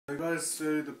Hey guys,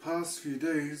 so the past few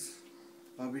days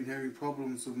I've been having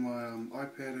problems with my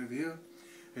iPad over here.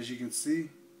 As you can see,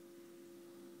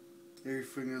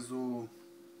 everything is all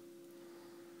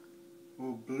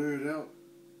blurred out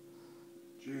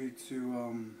due to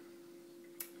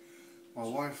my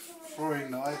wife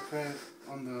throwing the iPad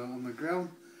on the ground.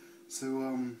 So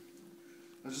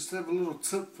I just have a little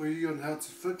tip for you on how to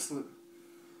fix it.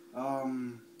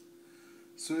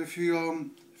 So if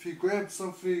you grab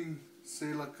something,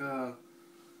 say like a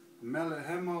mallet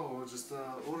hammer or just an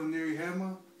ordinary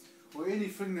hammer or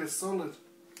anything that's solid,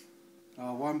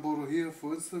 wine bottle here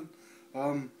for instance.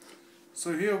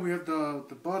 So here we have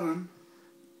the button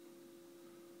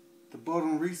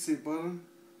reset button.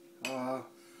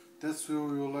 That's where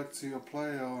we would like to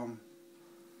apply.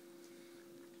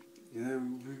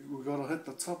 We gotta hit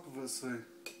the top of it.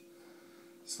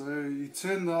 So you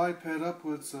turn the iPad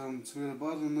upwards to where the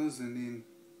button is, and then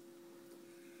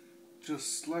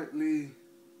just slightly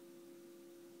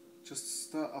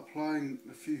start applying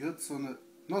a few hits on it.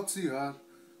 Not too hard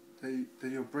that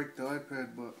you'll break the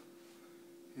iPad, but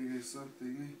here's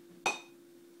something.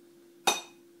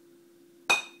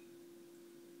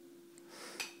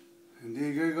 And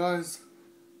there you go, guys,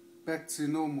 back to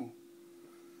normal.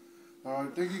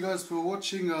 Alright, thank you guys for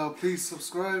watching. Please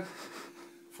subscribe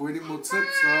for any more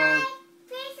tips.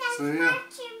 So yeah,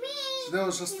 so that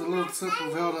was just a little tip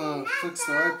of how to fix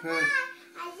the iPad.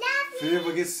 If you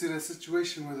ever get to that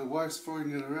situation where the wife's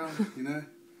throwing it around, you know.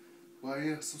 Well,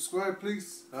 yeah, subscribe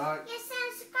please. Alright,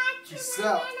 peace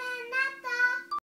out.